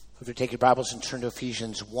If you take your Bibles and turn to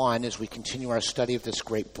Ephesians 1 as we continue our study of this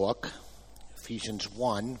great book, Ephesians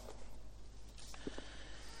 1.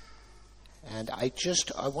 And I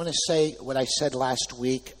want to say what I said last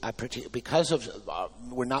week. Because of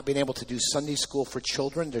we're not being able to do Sunday school for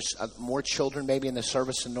children, there's more children maybe in the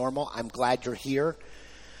service than normal. I'm glad you're here.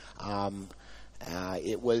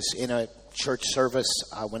 It was in a church service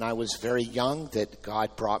when I was very young that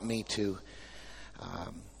God brought me to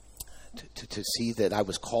see that I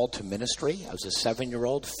was called to ministry. I was a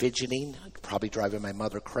 7-year-old, fidgeting, probably driving my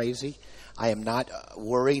mother crazy. I am not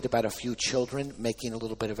worried about a few children making a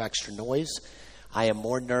little bit of extra noise. I am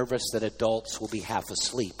more nervous that adults will be half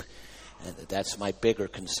asleep. And that's my bigger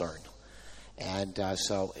concern. And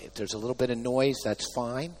so if there's a little bit of noise, that's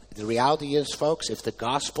fine. The reality is, folks, if the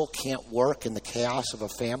gospel can't work in the chaos of a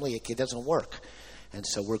family, it doesn't work. And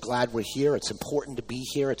so we're glad we're here. It's important to be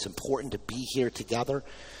here. It's important to be here together.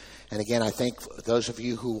 And again, I think those of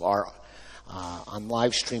you who are on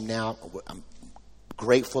live stream now, I'm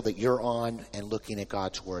grateful that you're on and looking at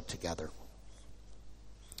God's Word together.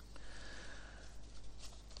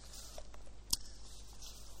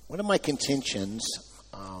 One of my contentions,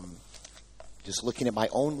 just looking at my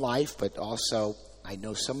own life, but also I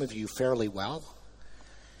know some of you fairly well,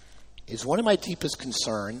 is one of my deepest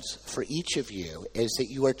concerns for each of you is that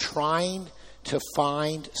you are trying to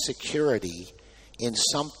find security in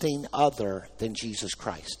something other than Jesus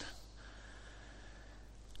Christ.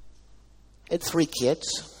 I had 3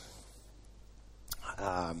 kids.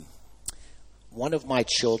 One of my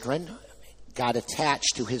children got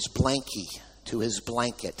attached to his blankie, to his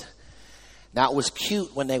blanket. Now, it was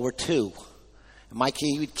cute when they were 2. My kid,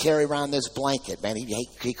 he would carry around this blanket. Man,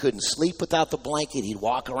 he couldn't sleep without the blanket. He'd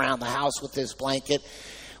walk around the house with this blanket.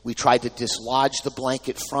 We tried to dislodge the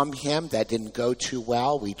blanket from him. That didn't go too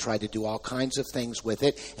well. We tried to do all kinds of things with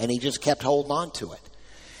it, and he just kept holding on to it.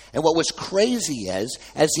 And what was crazy is,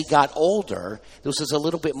 as he got older, this was a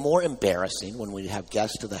little bit more embarrassing when we have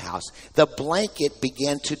guests to the house, the blanket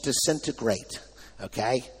began to disintegrate,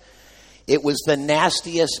 okay? It was the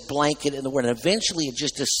nastiest blanket in the world. And eventually it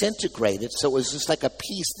just disintegrated, so it was just like a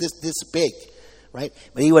piece this big, right?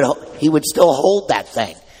 But he would still hold that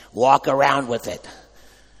thing, walk around with it.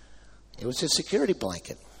 It was a security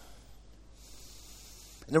blanket.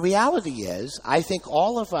 And the reality is, I think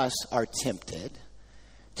all of us are tempted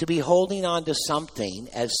to be holding on to something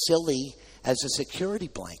as silly as a security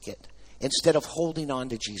blanket instead of holding on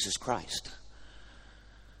to Jesus Christ.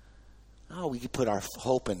 Oh, we put our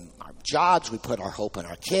hope in our jobs, we put our hope in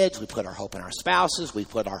our kids, we put our hope in our spouses, we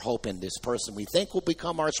put our hope in this person we think will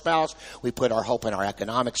become our spouse, we put our hope in our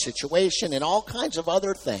economic situation and all kinds of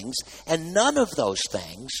other things, and none of those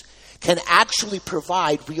things can actually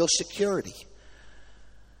provide real security.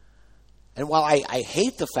 And while I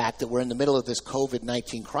hate the fact that we're in the middle of this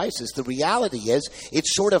COVID-19 crisis, the reality is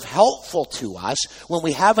it's sort of helpful to us when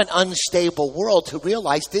we have an unstable world to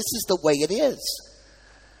realize this is the way it is.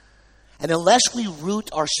 And unless we root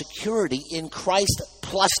our security in Christ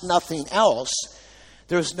plus nothing else,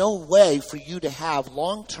 there's no way for you to have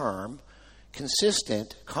long-term,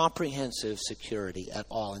 consistent, comprehensive security at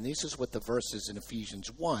all. And this is what the verses in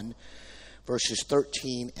Ephesians 1, verses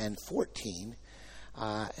 13 and 14,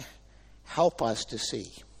 help us to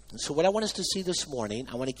see. And so what I want us to see this morning,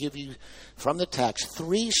 I want to give you from the text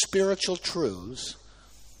 3 spiritual truths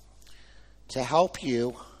to help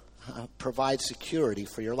you provide security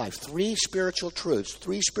for your life. 3 spiritual truths,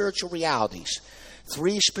 3 spiritual realities,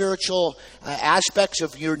 3 spiritual aspects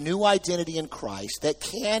of your new identity in Christ that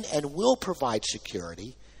can and will provide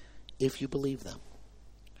security if you believe them.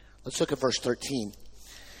 Let's look at verse 13.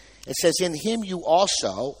 It says, in him you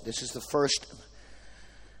also, this is the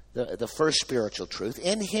first spiritual truth,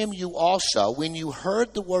 in him you also, when you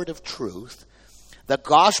heard the word of truth, the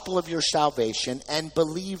gospel of your salvation, and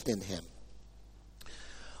believed in him.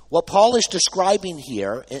 What Paul is describing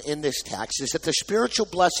here in this text is that the spiritual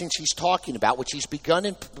blessings he's talking about, which he's begun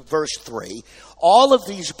in verse 3, all of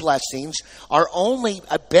these blessings are only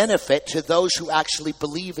a benefit to those who actually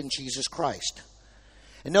believe in Jesus Christ.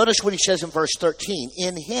 And notice what he says in verse 13.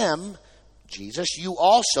 In him, Jesus, you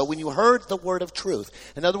also, when you heard the word of truth.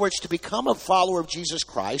 In other words, to become a follower of Jesus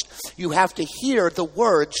Christ, you have to hear the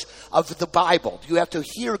words of the Bible. You have to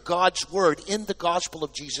hear God's word in the gospel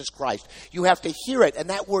of Jesus Christ. You have to hear it. And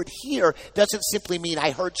that word hear doesn't simply mean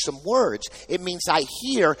I heard some words. It means I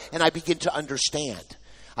hear and I begin to understand.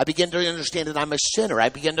 I begin to understand that I'm a sinner. I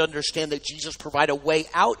begin to understand that Jesus provided a way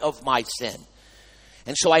out of my sin.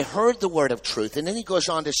 And so I heard the word of truth. And then he goes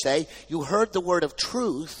on to say, you heard the word of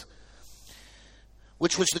truth,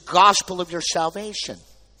 which was the gospel of your salvation.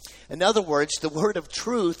 In other words, the word of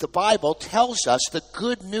truth, the Bible, tells us the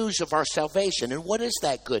good news of our salvation. And what is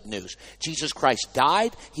that good news? Jesus Christ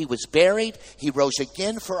died, he was buried, he rose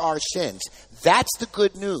again for our sins. That's the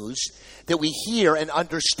good news that we hear and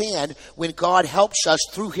understand when God helps us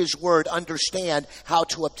through his word understand how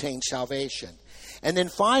to obtain salvation. And then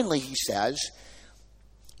finally, he says,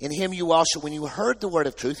 in him you also, when you heard the word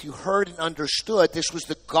of truth, you heard and understood this was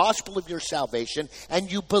the gospel of your salvation, and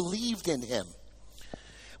you believed in him.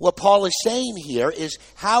 What Paul is saying here is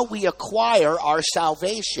how we acquire our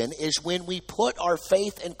salvation is when we put our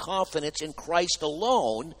faith and confidence in Christ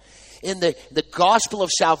alone, in the gospel of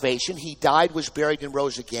salvation. He died, was buried, and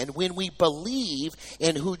rose again. When we believe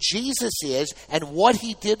in who Jesus is and what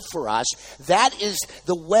he did for us, that is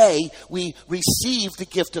the way we receive the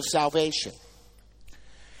gift of salvation.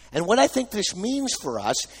 And what I think this means for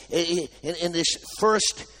us in this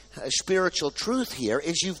first spiritual truth here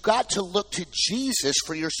is you've got to look to Jesus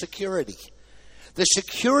for your security. The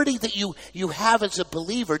security that you have as a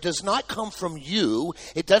believer does not come from you.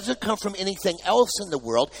 It doesn't come from anything else in the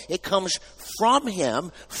world. It comes from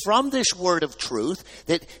him, from this word of truth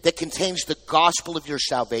that contains the gospel of your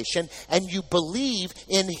salvation, and you believe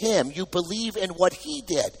in him. You believe in what he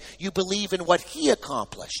did. You believe in what he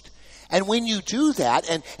accomplished. And when you do that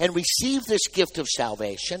and receive this gift of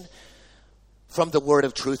salvation from the word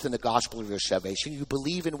of truth and the gospel of your salvation, you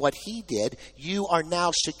believe in what he did, you are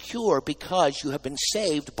now secure because you have been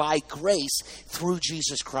saved by grace through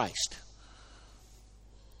Jesus Christ.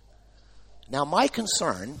 Now, my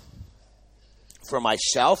concern for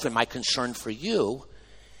myself and my concern for you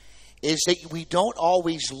is that we don't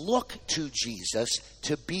always look to Jesus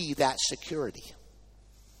to be that security.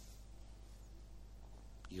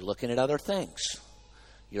 You're looking at other things.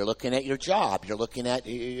 You're looking at your job. You're looking at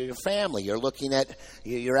your family. You're looking at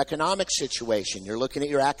your economic situation. You're looking at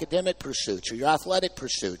your academic pursuits or your athletic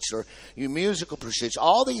pursuits or your musical pursuits.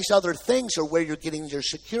 All these other things are where you're getting your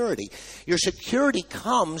security. Your security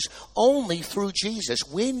comes only through Jesus.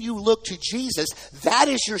 When you look to Jesus, that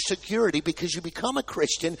is your security because you become a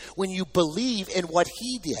Christian when you believe in what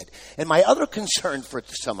he did. And my other concern for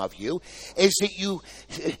some of you is that you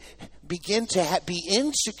begin to be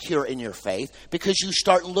insecure in your faith because you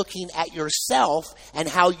start looking at yourself and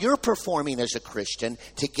how you're performing as a Christian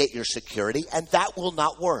to get your security, and that will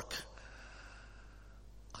not work.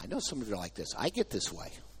 I know some of you are like this. I get this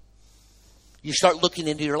way. You start looking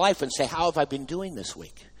into your life and say, how have I been doing this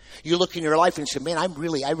week? You look in your life and say, man, I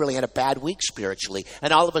really had a bad week spiritually.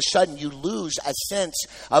 And all of a sudden you lose a sense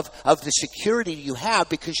of the security you have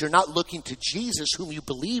because you're not looking to Jesus whom you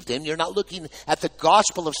believed in. You're not looking at the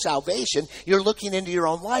gospel of salvation. You're looking into your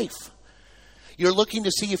own life. You're looking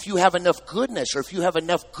to see if you have enough goodness or if you have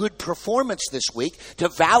enough good performance this week to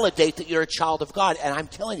validate that you're a child of God. And I'm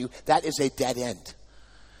telling you, that is a dead end.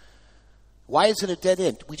 Why is it a dead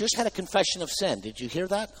end? We just had a confession of sin. Did you hear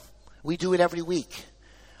that? We do it every week.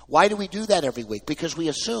 Why do we do that every week? Because we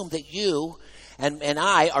assume that you and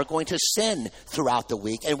I are going to sin throughout the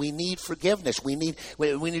week, and we need forgiveness. We need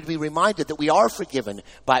to be reminded that we are forgiven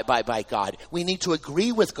by God. We need to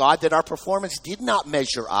agree with God that our performance did not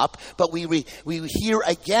measure up, but we hear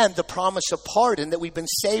again the promise of pardon, that we've been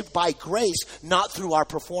saved by grace, not through our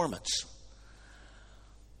performance.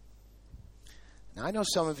 Now, I know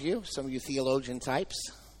some of you theologian types,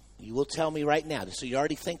 you will tell me right now, so you're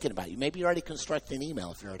already thinking about it. Maybe you're already constructing an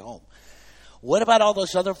email if you're at home. What about all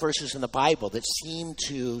those other verses in the Bible that seem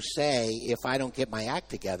to say, if I don't get my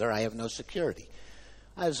act together, I have no security?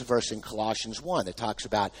 There's a verse in Colossians 1 that talks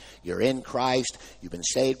about you're in Christ, you've been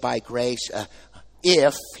saved by grace,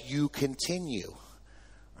 if you continue,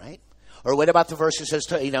 right? Or what about the verse that says,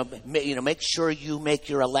 make sure you make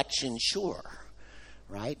your election sure?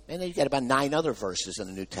 Right? And then you got about 9 other verses in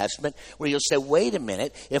the New Testament where you'll say, wait a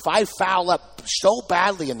minute, if I foul up so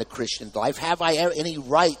badly in the Christian life, have I any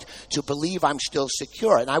right to believe I'm still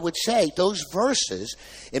secure? And I would say those verses,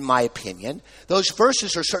 in my opinion, those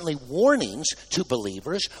verses are certainly warnings to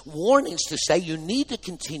believers, warnings to say you need to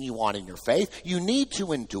continue on in your faith, you need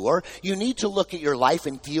to endure, you need to look at your life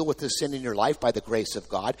and deal with the sin in your life by the grace of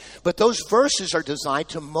God. But those verses are designed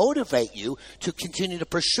to motivate you to continue to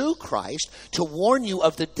pursue Christ, to warn you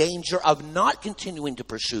of the danger of not continuing to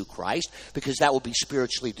pursue Christ, because that will be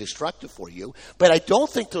spiritually destructive for you. But I don't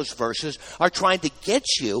think those verses are trying to get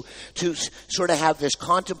you to sort of have this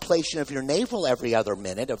contemplation of your navel every other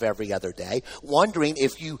minute of every other day, wondering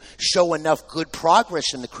if you show enough good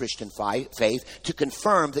progress in the Christian faith to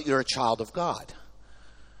confirm that you're a child of God.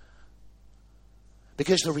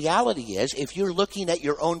 Because the reality is, if you're looking at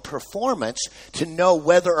your own performance to know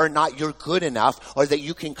whether or not you're good enough or that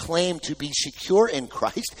you can claim to be secure in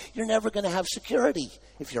Christ, you're never going to have security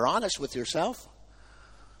if you're honest with yourself.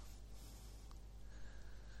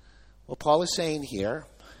 What Paul is saying here,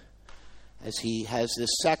 as he has this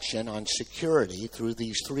section on security through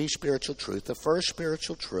these three spiritual truths, the first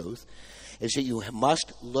spiritual truth is that you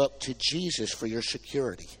must look to Jesus for your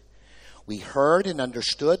security. We heard and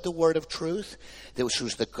understood the word of truth. This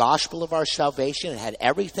was the gospel of our salvation. It had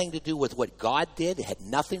everything to do with what God did. It had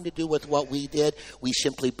nothing to do with what we did. We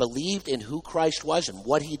simply believed in who Christ was and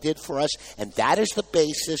what he did for us. And that is the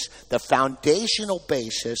basis, the foundational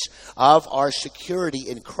basis of our security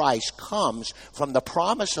in Christ comes from the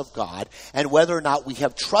promise of God and whether or not we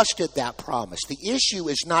have trusted that promise. The issue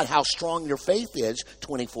is not how strong your faith is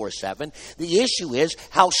 24/7. The issue is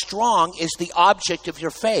how strong is the object of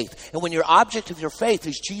your faith. And when your object of your faith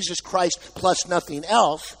is Jesus Christ plus nothing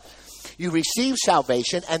else, you receive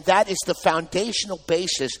salvation, and that is the foundational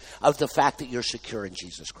basis of the fact that you're secure in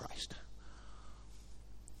Jesus Christ.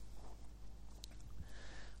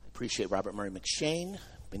 I appreciate Robert Murray McShane.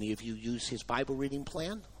 Many of you use his Bible reading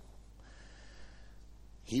plan.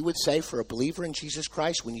 He would say for a believer in Jesus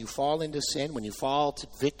Christ, when you fall into sin, when you fall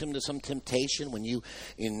victim to some temptation, when you're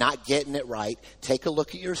not getting it right, take a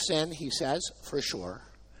look at your sin, he says, for sure.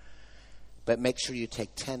 But make sure you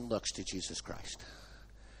take 10 looks to Jesus Christ.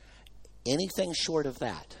 Anything short of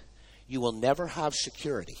that, you will never have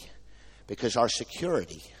security, because our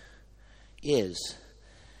security is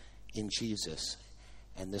in Jesus.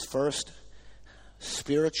 And this first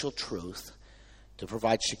spiritual truth to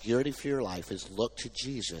provide security for your life is look to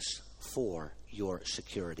Jesus for your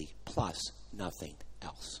security, plus nothing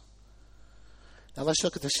else. Now let's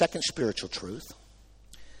look at the second spiritual truth.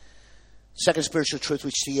 Second spiritual truth,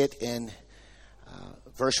 we see it in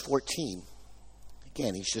verse 14.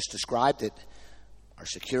 Again, he's just described that our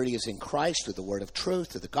security is in Christ through the word of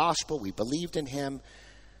truth, through the gospel. We believed in him.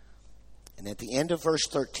 And at the end of verse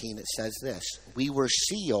 13, it says this: we were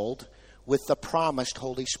sealed with the promised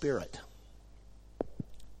Holy Spirit.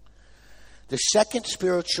 The second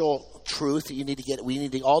spiritual truth that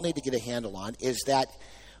we all need to get a handle on is that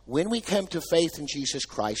when we come to faith in Jesus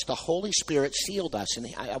Christ, the Holy Spirit sealed us.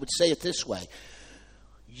 And I would say it this way: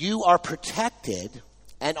 you are protected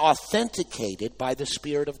and authenticated by the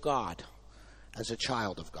Spirit of God as a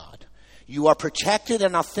child of God. You are protected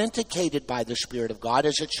and authenticated by the Spirit of God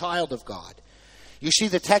as a child of God. You see,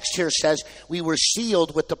 the text here says we were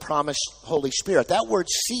sealed with the promised Holy Spirit. That word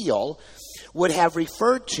seal would have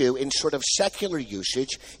referred to, in sort of secular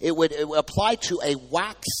usage, it would apply to a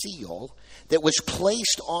wax seal that was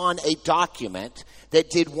placed on a document that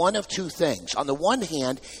did one of two things. On the one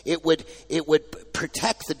hand, it would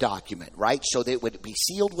protect the document, right? So that it would be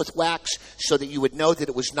sealed with wax so that you would know that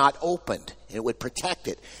it was not opened, and it would protect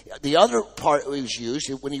it. The other part was used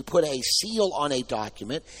when you put a seal on a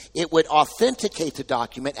document, it would authenticate the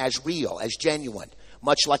document as real, as genuine,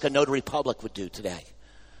 much like a notary public would do today.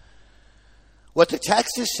 What the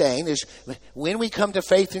text is saying is when we come to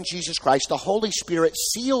faith in Jesus Christ, the Holy Spirit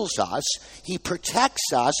seals us, he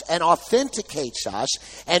protects us and authenticates us,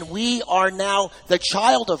 and we are now the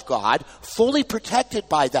child of God, fully protected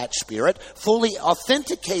by that Spirit, fully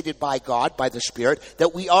authenticated by God, by the Spirit,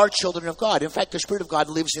 that we are children of God. In fact, the Spirit of God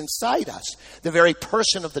lives inside us. The very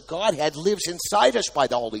person of the Godhead lives inside us by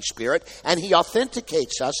the Holy Spirit, and he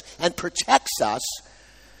authenticates us and protects us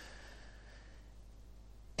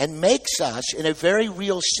and makes us, in a very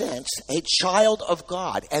real sense, a child of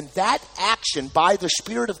God. And that action by the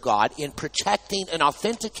Spirit of God in protecting and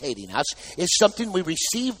authenticating us is something we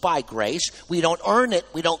receive by grace. We don't earn it.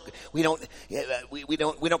 We don't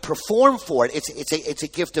perform for it. It's a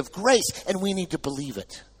gift of grace, and we need to believe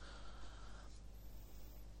it.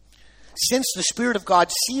 Since the Spirit of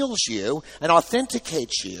God seals you and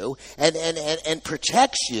authenticates you and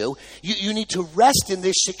protects you, you need to rest in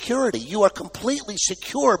this security. You are completely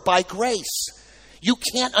secure by grace. You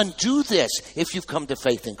can't undo this if you've come to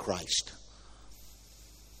faith in Christ.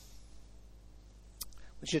 I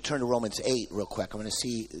want you to turn to Romans 8 real quick. I'm going to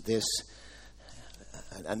see this,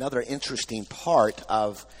 another interesting part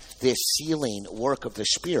of this sealing work of the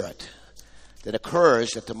Spirit that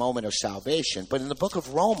occurs at the moment of salvation. But in the book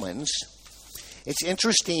of Romans, it's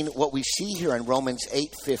interesting what we see here in Romans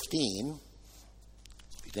 8:15.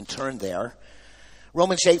 You can turn there.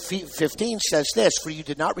 Romans 8:15 says this: for you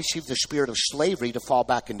did not receive the spirit of slavery to fall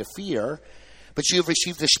back into fear, but you have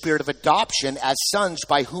received the spirit of adoption as sons,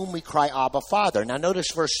 by whom we cry, Abba, Father. Now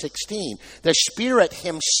notice verse 16. The Spirit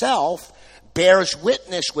himself bears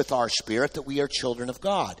witness with our spirit that we are children of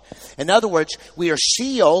God. In other words, we are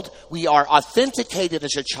sealed, we are authenticated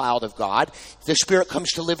as a child of God. The Spirit comes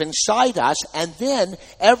to live inside us, and then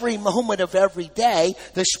every moment of every day,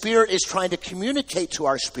 the Spirit is trying to communicate to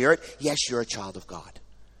our spirit, yes, you're a child of God.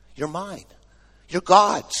 You're mine. You're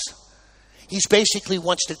God's. He basically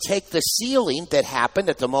wants to take the sealing that happened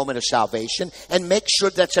at the moment of salvation and make sure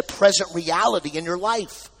that's a present reality in your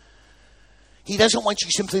life. He doesn't want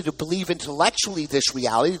you simply to believe intellectually this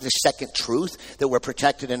reality, this second truth, that we're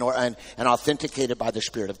protected and authenticated by the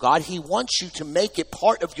Spirit of God. He wants you to make it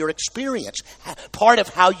part of your experience, part of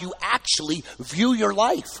how you actually view your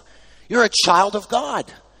life. You're a child of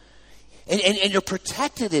God. And you're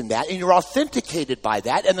protected in that, and you're authenticated by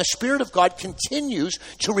that, and the Spirit of God continues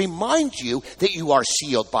to remind you that you are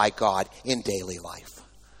sealed by God in daily life.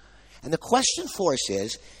 And the question for us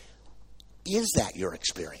is that your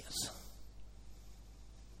experience?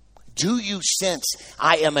 Do you sense,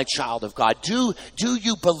 I am a child of God? Do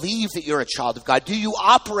you believe that you're a child of God? Do you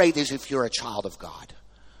operate as if you're a child of God?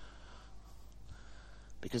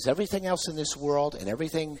 Because everything else in this world and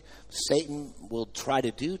everything Satan will try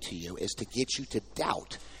to do to you is to get you to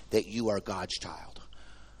doubt that you are God's child.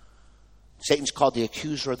 Satan's called the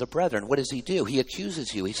accuser of the brethren. What does he do? He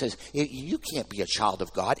accuses you. He says, you can't be a child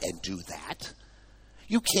of God and do that.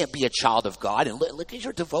 You can't be a child of God and look at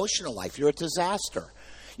your devotional life. You're a disaster.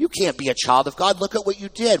 You can't be a child of God. Look at what you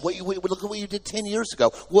did. Look at what you did 10 years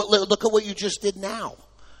ago. Look at what you just did now.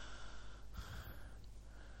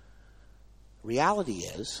 Reality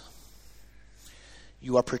is,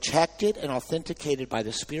 you are protected and authenticated by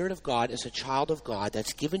the Spirit of God as a child of God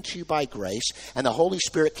that's given to you by grace, and the Holy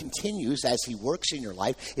Spirit continues as He works in your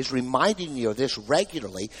life, is reminding you of this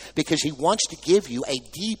regularly because He wants to give you a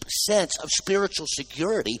deep sense of spiritual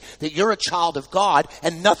security that you're a child of God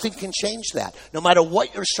and nothing can change that. No matter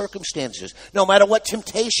what your circumstances, no matter what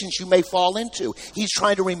temptations you may fall into, He's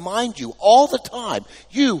trying to remind you all the time,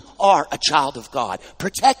 you are a child of God,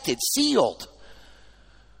 protected, sealed.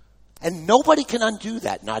 And nobody can undo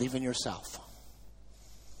that, not even yourself.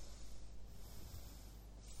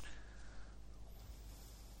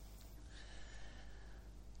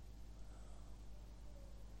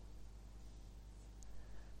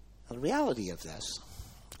 The reality of this,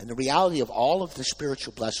 and the reality of all of the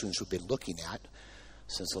spiritual blessings we've been looking at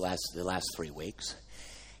since the last 3 weeks,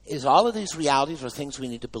 is all of these realities are things we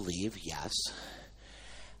need to believe, yes.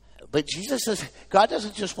 But Jesus says, God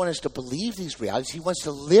doesn't just want us to believe these realities. He wants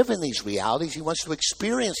to live in these realities. He wants to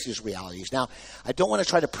experience these realities. Now, I don't want to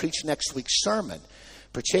try to preach next week's sermon,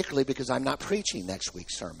 particularly because I'm not preaching next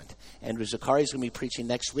week's sermon. Andrew Zakari is going to be preaching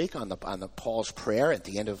next week on the Paul's prayer at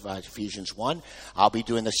the end of Ephesians 1. I'll be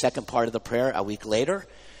doing the second part of the prayer a week later.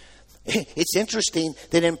 It's interesting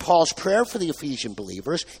that in Paul's prayer for the Ephesian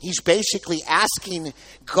believers, he's basically asking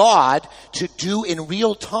God to do in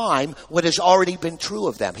real time what has already been true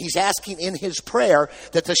of them. He's asking in his prayer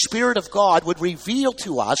that the Spirit of God would reveal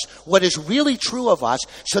to us what is really true of us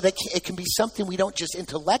so that it can be something we don't just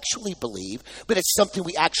intellectually believe, but it's something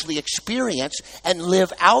we actually experience and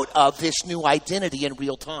live out of this new identity in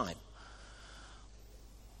real time.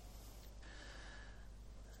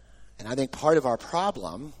 And I think part of our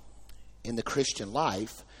problem in the Christian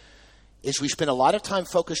life is we spend a lot of time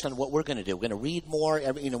focused on what we're going to do. We're going to read more.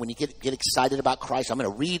 When you get excited about Christ, I'm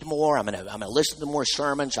going to read more. I'm going to listen to more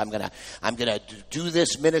sermons. I'm going to do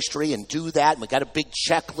this ministry and do that. And we've got a big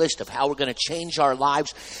checklist of how we're going to change our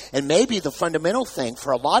lives. And maybe the fundamental thing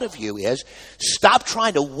for a lot of you is stop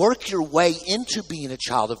trying to work your way into being a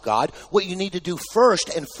child of God. What you need to do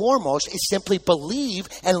first and foremost is simply believe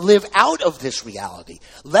and live out of this reality.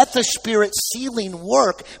 Let the Spirit sealing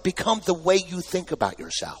work become the way you think about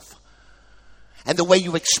yourself and the way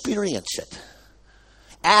you experience it.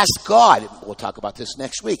 Ask God, we'll talk about this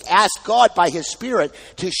next week, ask God by His Spirit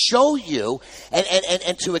to show you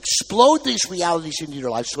and to explode these realities into your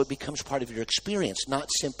life so it becomes part of your experience, not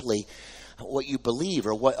simply what you believe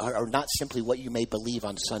or not simply what you may believe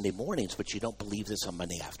on Sunday mornings, but you don't believe this on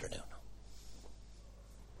Monday afternoon.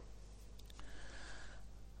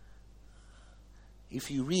 If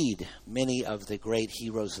you read many of the great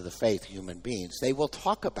heroes of the faith, human beings, they will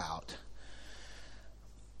talk about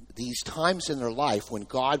these times in their life when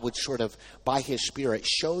God would sort of, by His Spirit,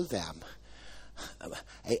 show them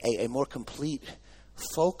a more complete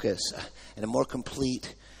focus and a more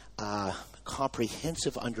complete,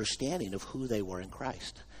 comprehensive understanding of who they were in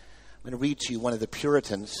Christ. I'm going to read to you one of the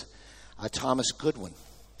Puritans, Thomas Goodwin,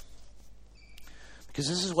 because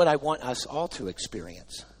this is what I want us all to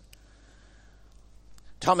experience.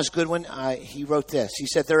 Thomas Goodwin, he wrote this. He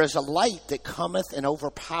said, "There is a light that cometh and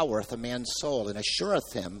overpowereth a man's soul, and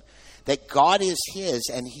assureth him that God is his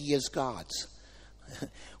and he is God's."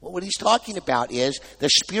 Well, what he's talking about is the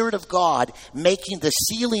Spirit of God making the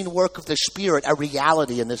sealing work of the Spirit a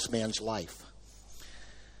reality in this man's life.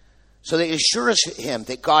 So that it assures him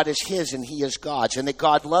that God is his and he is God's, and that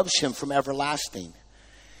God loves him from everlasting.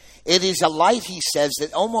 It is a light, he says,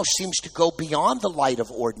 that almost seems to go beyond the light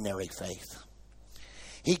of ordinary faith.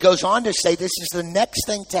 He goes on to say this is the next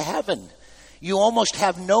thing to heaven. You almost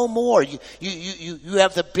have no more. You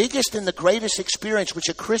have the biggest and the greatest experience which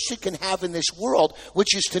a Christian can have in this world,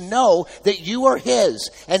 which is to know that you are his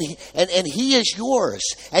and he is yours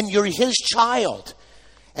and you're his child.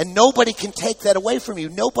 And nobody can take that away from you.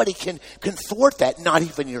 Nobody can thwart that, not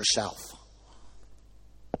even yourself.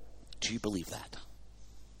 Do you believe that?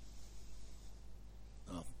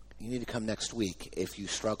 Well, you need to come next week if you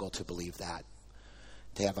struggle to believe that,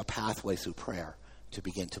 to have a pathway through prayer to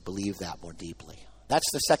begin to believe that more deeply. That's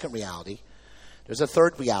the second reality. There's a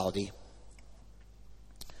third reality,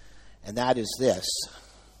 and that is this.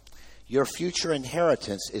 Your future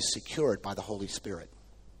inheritance is secured by the Holy Spirit.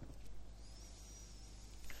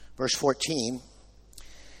 Verse 14,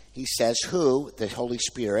 he says, who, the Holy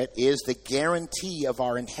Spirit, is the guarantee of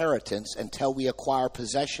our inheritance until we acquire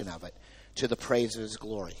possession of it to the praise of his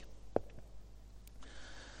glory.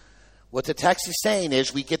 What the text is saying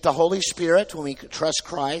is we get the Holy Spirit when we trust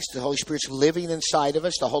Christ. The Holy Spirit's living inside of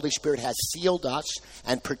us. The Holy Spirit has sealed us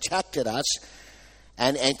and protected us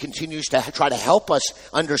and continues to try to help us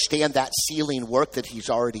understand that sealing work that he's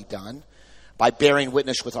already done by bearing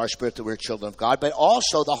witness with our spirit that we're children of God. But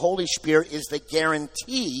also the Holy Spirit is the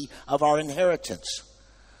guarantee of our inheritance.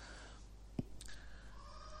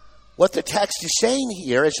 What the text is saying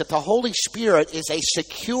here is that the Holy Spirit is a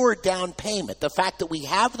secure down payment. The fact that we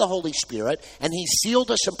have the Holy Spirit and he sealed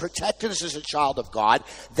us and protected us as a child of God,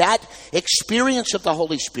 that experience of the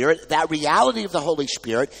Holy Spirit, that reality of the Holy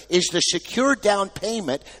Spirit is the secure down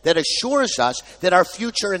payment that assures us that our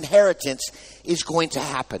future inheritance is going to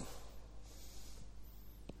happen.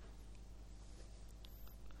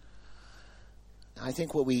 I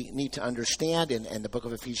think what we need to understand, and the book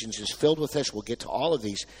of Ephesians is filled with this, we'll get to all of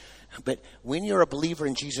these, but when you're a believer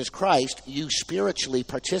in Jesus Christ, you spiritually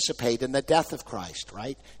participate in the death of Christ,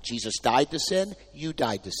 right? Jesus died to sin, you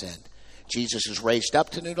died to sin. Jesus is raised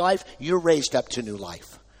up to new life, you're raised up to new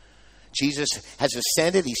life. Jesus has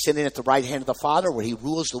ascended, he's sitting at the right hand of the Father, where he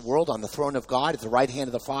rules the world on the throne of God at the right hand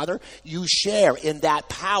of the Father. You share in that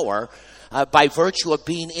power by virtue of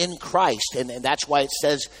being in Christ. And that's why it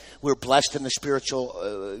says we're blessed in the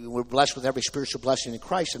spiritual, we're blessed with every spiritual blessing in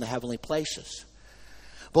Christ in the heavenly places.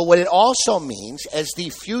 But what it also means is the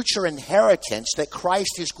future inheritance that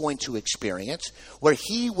Christ is going to experience, where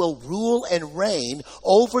he will rule and reign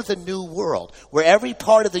over the new world, where every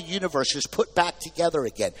part of the universe is put back together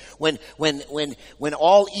again. When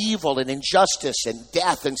all evil and injustice and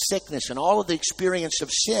death and sickness and all of the experience of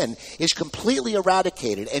sin is completely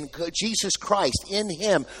eradicated, and Jesus Christ in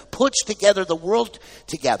him puts together the world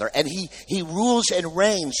together, and he rules and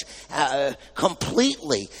reigns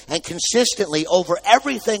completely and consistently over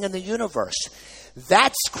everything in the universe.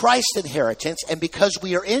 That's Christ's inheritance, and because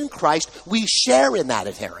we are in Christ, we share in that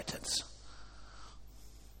inheritance.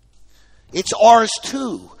 It's ours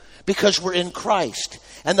too, because we're in Christ.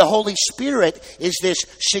 And the Holy Spirit is this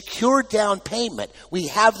secure down payment. We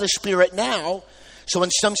have the Spirit now, so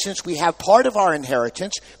in some sense we have part of our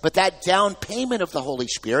inheritance, but that down payment of the Holy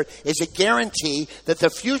Spirit is a guarantee that the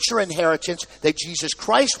future inheritance that Jesus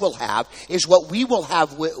Christ will have is what we will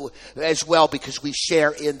have as well, because we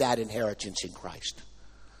share in that inheritance in Christ.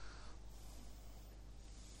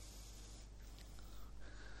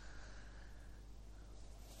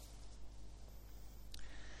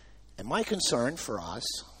 And my concern for us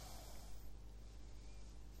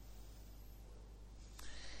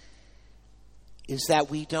is that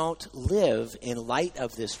we don't live in light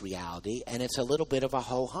of this reality, and it's a little bit of a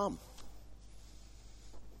ho-hum.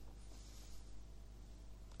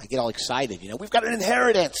 I get all excited, we've got an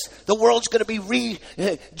inheritance. The world's going to be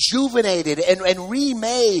rejuvenated and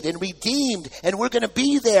remade and redeemed, and we're going to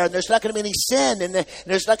be there, and there's not going to be any sin, and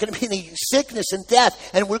there's not going to be any sickness and death,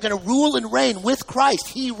 and we're going to rule and reign with Christ.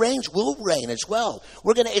 He reigns, we'll reign as well.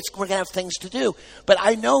 We're going to have things to do. But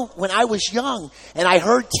I know when I was young and I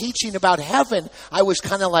heard teaching about heaven, I was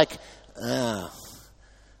kind of like,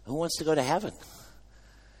 who wants to go to heaven?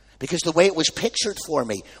 Because the way it was pictured for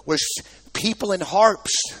me was people in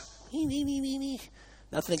harps.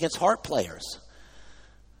 Nothing against harp players.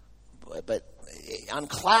 But on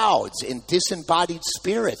clouds, in disembodied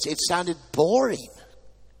spirits, it sounded boring.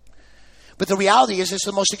 But the reality is it's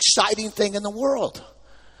the most exciting thing in the world.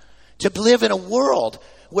 To live in a world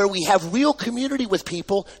where we have real community with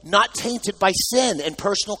people not tainted by sin and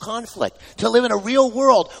personal conflict. To live in a real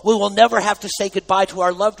world where we'll never have to say goodbye to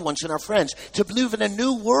our loved ones and our friends. To live in a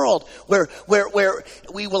new world where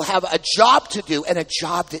we will have a job to do, and a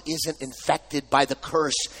job that isn't infected by the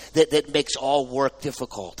curse that makes all work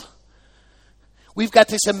difficult. We've got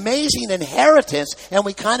this amazing inheritance, and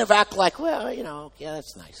we kind of act like, well, yeah,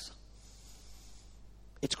 that's nice.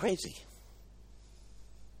 It's crazy.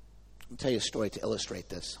 I'll tell you a story to illustrate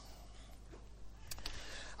this.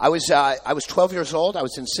 I was 12 years old. I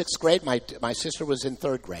was in 6th grade. My sister was in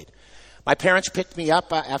 3rd grade. My parents picked me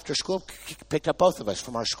up after school, picked up both of us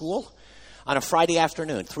from our school on a Friday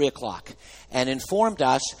afternoon, 3 o'clock, and informed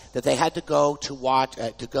us that they had to go to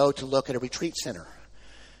look at a retreat center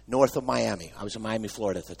north of Miami. I was in Miami,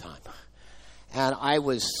 Florida at the time. And I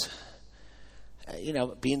was,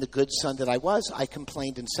 being the good son that I was, I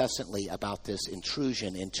complained incessantly about this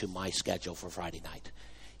intrusion into my schedule for Friday night.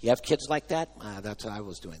 You have kids like that? That's I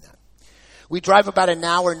was doing that. We drive about an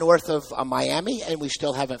hour north of Miami, and we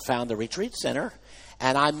still haven't found the retreat center.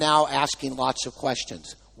 And I'm now asking lots of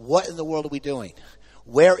questions. What in the world are we doing?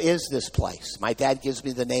 Where is this place? My dad gives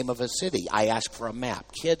me the name of a city. I ask for a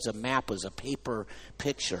map. Kids, a map was a paper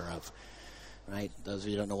picture of, right? Those of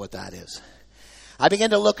you who don't know what that is. I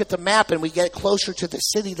begin to look at the map, and we get closer to the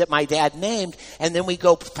city that my dad named, and then we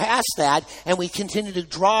go past that, and we continue to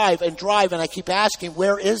drive, and I keep asking,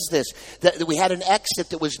 where is this? We had an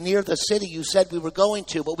exit that was near the city you said we were going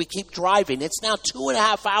to, but we keep driving. It's now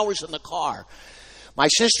 2.5 hours in the car. My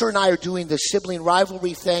sister and I are doing the sibling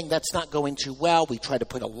rivalry thing. That's not going too well. We try to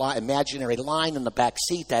put a imaginary line in the back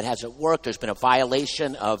seat. That hasn't worked. There's been a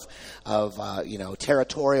violation of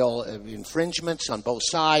territorial infringements on both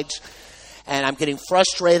sides. And I'm getting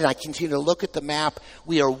frustrated. I continue to look at the map.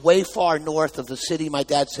 We are way far north of the city my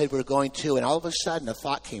dad said we were going to. And all of a sudden, a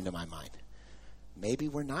thought came to my mind. Maybe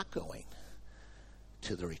we're not going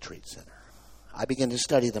to the retreat center. I began to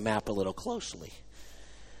study the map a little closely.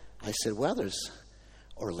 I said, well, there's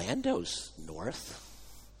Orlando's north.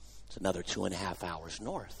 It's another 2.5 hours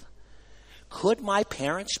north. Could my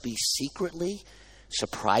parents be secretly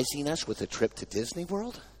surprising us with a trip to Disney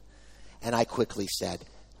World? And I quickly said,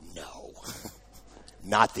 no,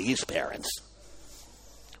 not these parents.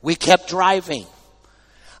 We kept driving.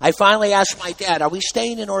 I finally asked my dad, are we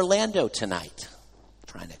staying in Orlando tonight? I'm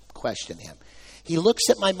trying to question him. He looks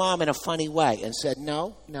at my mom in a funny way and said,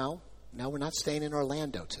 no, we're not staying in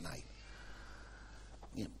Orlando tonight.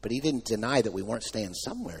 But he didn't deny that we weren't staying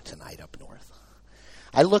somewhere tonight up north.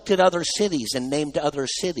 I looked at other cities and named other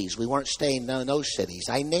cities. We weren't staying in those cities.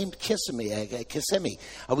 I named Kissimmee.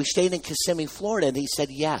 Are we staying in Kissimmee, Florida? And he said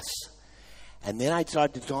yes. And then I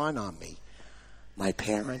started to dawn on me. My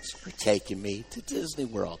parents are taking me to Disney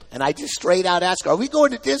World. And I just straight out asked, are we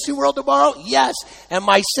going to Disney World tomorrow? Yes. And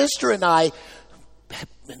my sister and I,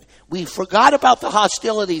 we forgot about the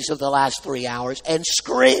hostilities of the last 3 hours and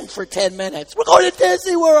screamed for 10 minutes. We're going to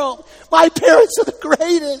Disney World. My parents are the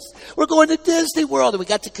greatest. We're going to Disney World. And we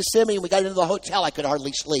got to Kissimmee and we got into the hotel. I could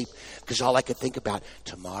hardly sleep because all I could think about,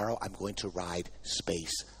 tomorrow I'm going to ride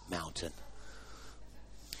Space Mountain.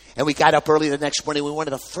 And we got up early the next morning. We were one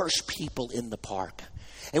of the first people in the park.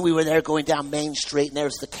 And we were there going down Main Street, and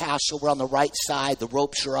there's the castle. We're on the right side. The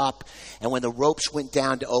ropes are up. And when the ropes went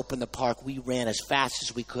down to open the park, we ran as fast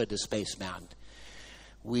as we could to Space Mountain.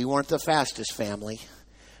 We weren't the fastest family,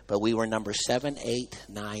 but we were number 7, 8,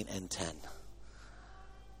 9, and 10.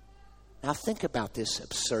 Now think about this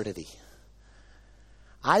absurdity.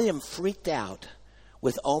 I am freaked out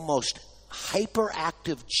with almost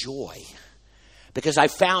hyperactive joy because I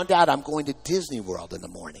found out I'm going to Disney World in the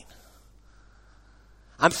morning.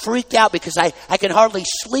 I'm freaked out because I can hardly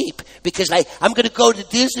sleep because I'm going to go to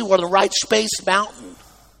Disney World and ride Space Mountain.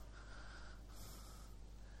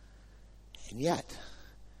 And yet,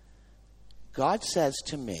 God says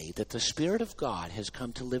to me that the Spirit of God has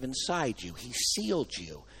come to live inside you. He sealed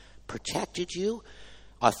you, protected you,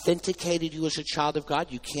 authenticated you as a child of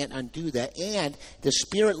God. You can't undo that. And the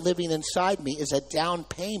Spirit living inside me is a down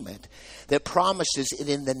payment that promises that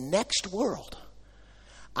in the next world,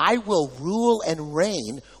 I will rule and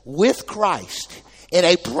reign with Christ in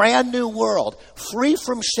a brand new world, free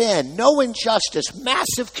from sin, no injustice,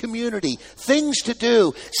 massive community, things to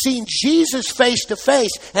do, seeing Jesus face to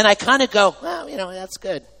face. And I kind of go, well, that's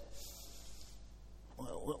good.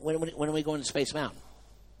 When are we going to Space Mountain?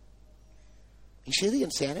 You see the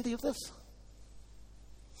insanity of this?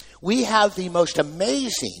 We have the most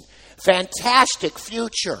amazing, fantastic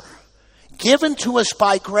future given to us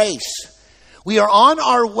by grace. We are on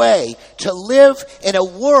our way to live in a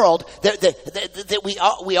world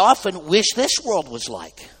that we often wish this world was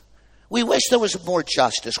like. We wish there was more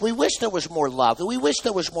justice. We wish there was more love. We wish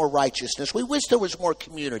there was more righteousness. We wish there was more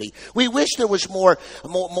community. We wish there was more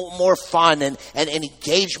fun and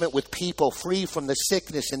engagement with people, free from the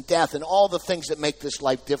sickness and death and all the things that make this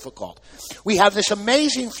life difficult. We have this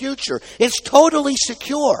amazing future. It's totally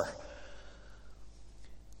secure.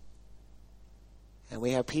 And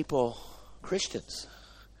we have people, Christians,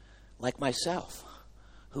 like myself,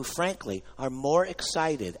 who frankly are more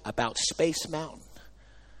excited about Space Mountain,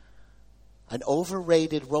 an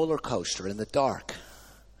overrated roller coaster in the dark,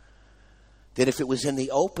 that if it was in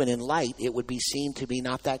the open and light, it would be seen to be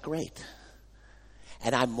not that great.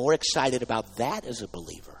 And I'm more excited about that as a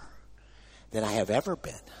believer than I have ever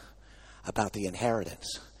been about the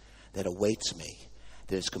inheritance that awaits me,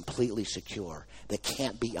 that is completely secure, that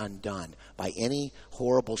can't be undone by any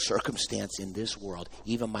horrible circumstance in this world.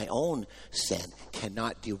 Even my own sin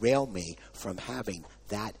cannot derail me from having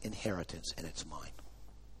that inheritance, and it's mine.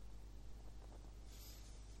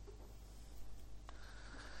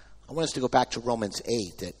 I want us to go back to Romans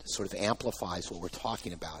 8 that sort of amplifies what we're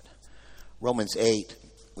talking about. Romans 8,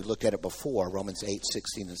 we looked at it before, Romans 8,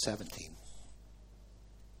 16 and 17.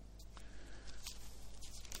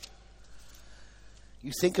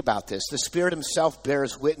 You think about this. The Spirit himself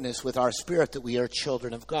bears witness with our spirit that we are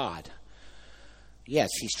children of God. Yes,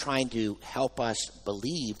 he's trying to help us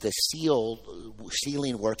believe the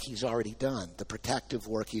sealing work he's already done, the protective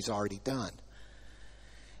work he's already done.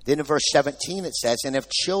 Then in verse 17 it says, and if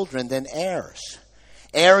children, then heirs.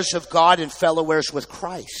 Heirs of God and fellow heirs with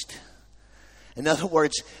Christ. In other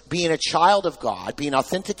words, being a child of God, being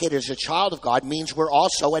authenticated as a child of God means we're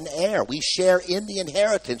also an heir. We share in the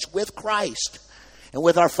inheritance with Christ and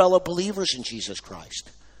with our fellow believers in Jesus Christ.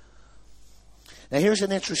 Now here's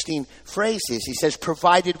an interesting phrase. He says,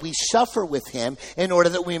 provided we suffer with him in order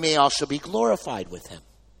that we may also be glorified with him.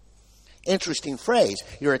 Interesting phrase.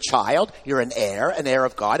 You're a child, you're an heir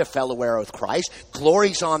of God, a fellow heir with Christ.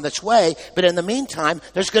 Glory's on its way, but in the meantime,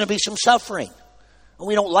 there's going to be some suffering. And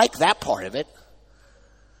we don't like that part of it.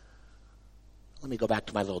 Let me go back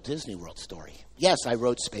to my little Disney World story. Yes, I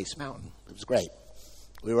rode Space Mountain. It was great.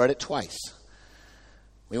 We rode it twice.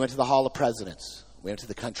 We went to the Hall of Presidents. We went to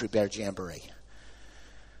the Country Bear Jamboree.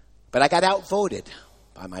 But I got outvoted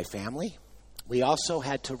by my family. We also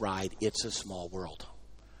had to ride It's a Small World.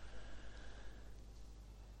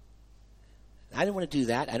 I didn't want to do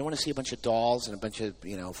that. I didn't want to see a bunch of dolls and a bunch of,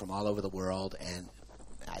 from all over the world. And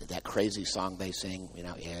that crazy song they sing,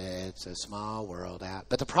 it's a small world out.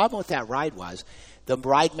 But the problem with that ride was the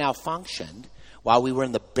ride malfunctioned while we were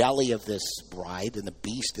in the belly of this ride, and the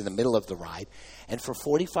beast in the middle of the ride. And for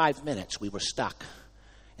 45 minutes, we were stuck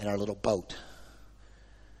in our little boat.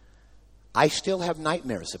 I still have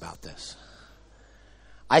nightmares about this.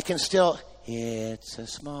 I can still... It's a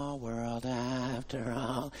small world after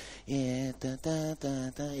all. And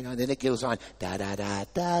then it goes on. Da da da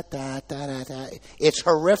da da da da. It's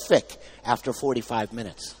horrific after 45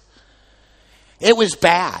 minutes. It was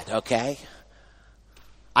bad, okay?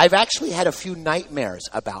 I've actually had a few nightmares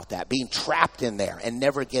about that, being trapped in there and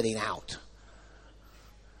never getting out.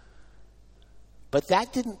 But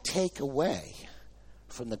that didn't take away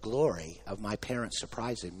from the glory of my parents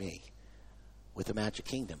surprising me with the Magic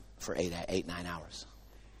Kingdom for 8, 9 hours.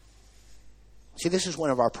 See, this is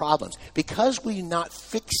one of our problems. Because we're not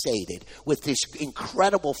fixated with this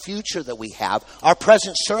incredible future that we have, our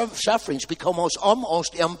present sufferings become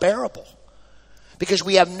almost unbearable. Because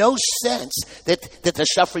we have no sense that the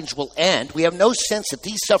sufferings will end. We have no sense that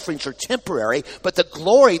these sufferings are temporary, but the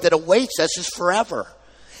glory that awaits us is forever.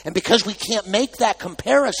 And because we can't make that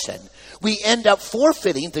comparison, we end up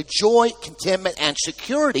forfeiting the joy, contentment, and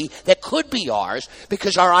security that could be ours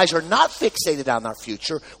because our eyes are not fixated on our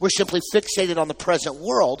future. We're simply fixated on the present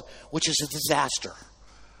world, which is a disaster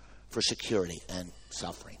for security and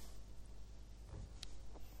suffering.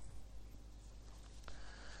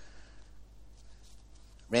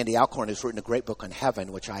 Randy Alcorn has written a great book on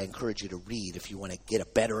heaven, which I encourage you to read if you want to get a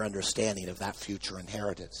better understanding of that future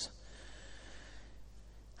inheritance.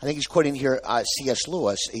 I think he's quoting here C.S.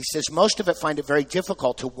 Lewis. He says, most of it find it very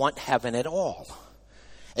difficult to want heaven at all,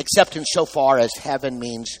 except insofar as heaven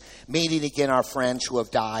means meeting again our friends who have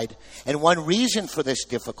died. And one reason for this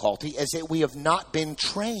difficulty is that we have not been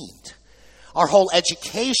trained. Our whole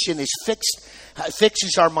education is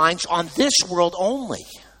fixes our minds on this world only.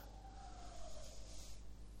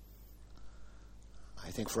 I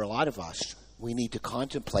think for a lot of us, we need to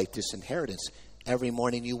contemplate this inheritance every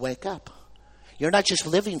morning you wake up. You're not just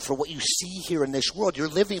living for what you see here in this world. You're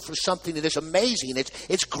living for something that is amazing.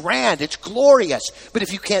 It's grand. It's glorious. But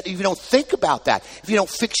if you don't think about that, if you don't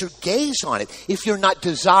fix your gaze on it, if you're not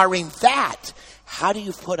desiring that, how do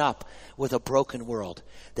you put up with a broken world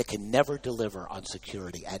that can never deliver on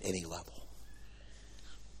security at any level?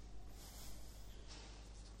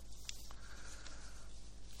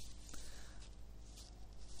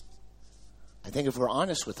 I think if we're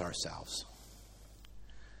honest with ourselves,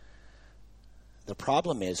 the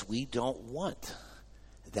problem is we don't want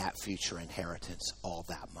that future inheritance all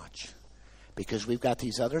that much. Because we've got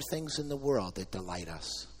these other things in the world that delight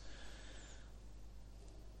us.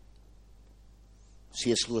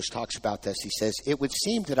 C.S. Lewis talks about this. He says, it would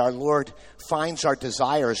seem that our Lord finds our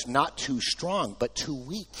desires not too strong, but too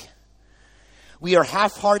weak. We are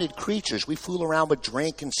half-hearted creatures. We fool around with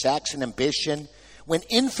drink and sex and ambition when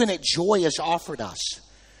infinite joy is offered us.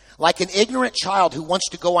 Like an ignorant child who wants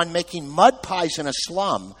to go on making mud pies in a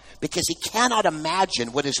slum because he cannot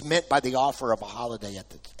imagine what is meant by the offer of a holiday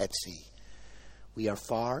at sea. We are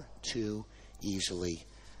far too easily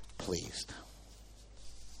pleased.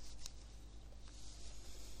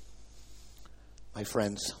 My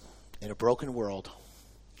friends, in a broken world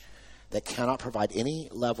that cannot provide any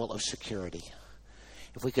level of security,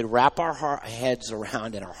 if we could wrap our heads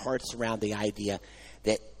around and our hearts around the idea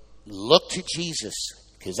that look to Jesus,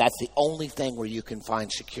 because that's the only thing where you can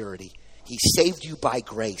find security. He saved you by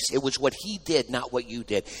grace. It was what he did, not what you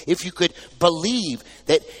did. If you could believe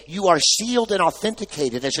that you are sealed and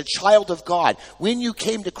authenticated as a child of God, when you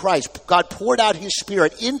came to Christ, God poured out his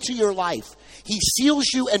Spirit into your life. He seals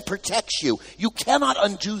you and protects you. You cannot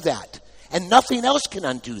undo that. And nothing else can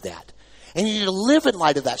undo that. And you need to live in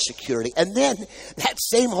light of that security. And then that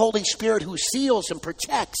same Holy Spirit who seals and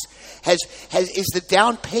protects is the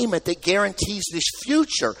down payment that guarantees this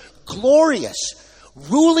future, glorious,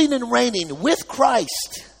 ruling and reigning with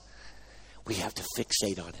Christ. We have to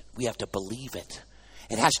fixate on it. We have to believe it.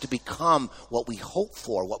 It has to become what we hope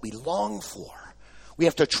for, what we long for. We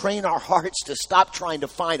have to train our hearts to stop trying to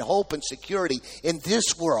find hope and security in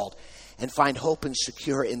this world and find hope and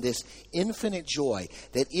secure in this infinite joy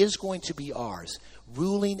that is going to be ours,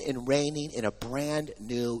 ruling and reigning in a brand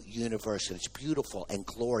new universe that is beautiful and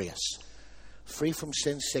glorious, free from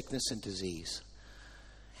sin, sickness, and disease.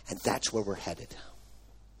 And that's where we're headed.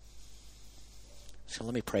 So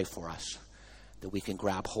let me pray for us that we can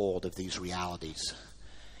grab hold of these realities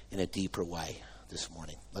in a deeper way this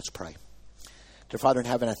morning. Let's pray. Dear Father in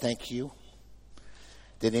heaven, I thank you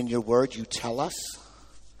that in your word you tell us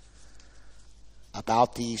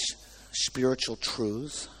about these spiritual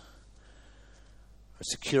truths. Our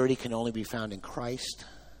security can only be found in Christ.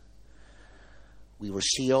 We were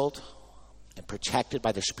sealed and protected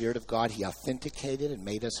by the Spirit of God. He authenticated and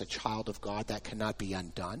made us a child of God. That cannot be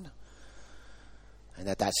undone. And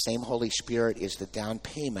that same Holy Spirit is the down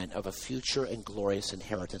payment of a future and glorious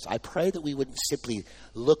inheritance. I pray that we wouldn't simply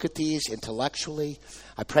look at these intellectually.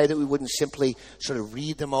 I pray that we wouldn't simply sort of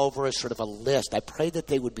read them over as sort of a list. I pray that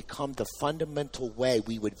they would become the fundamental way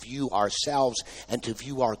we would view ourselves and to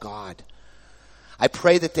view our God. I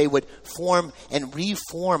pray that they would form and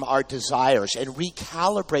reform our desires and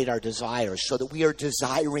recalibrate our desires so that we are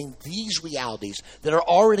desiring these realities that are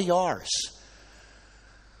already ours.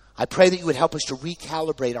 I pray that you would help us to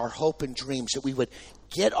recalibrate our hope and dreams, that we would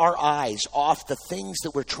get our eyes off the things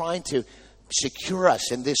that we're trying to secure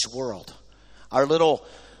us in this world, our little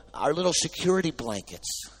security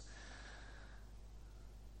blankets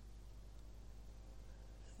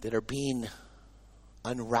that are being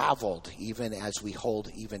unraveled even as we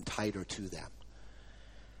hold even tighter to them.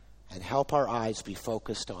 And help our eyes be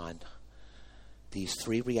focused on these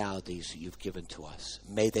three realities that you've given to us.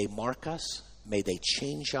 May they mark us. May they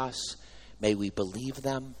change us. May we believe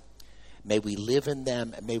them. May we live in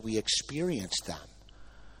them. May we experience them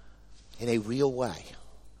in a real way.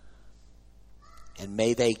 And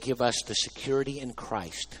may they give us the security in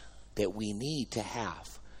Christ that we need to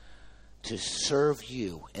have to serve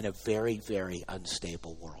you in a very, very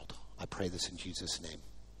unstable world. I pray this in Jesus' name.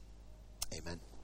 Amen.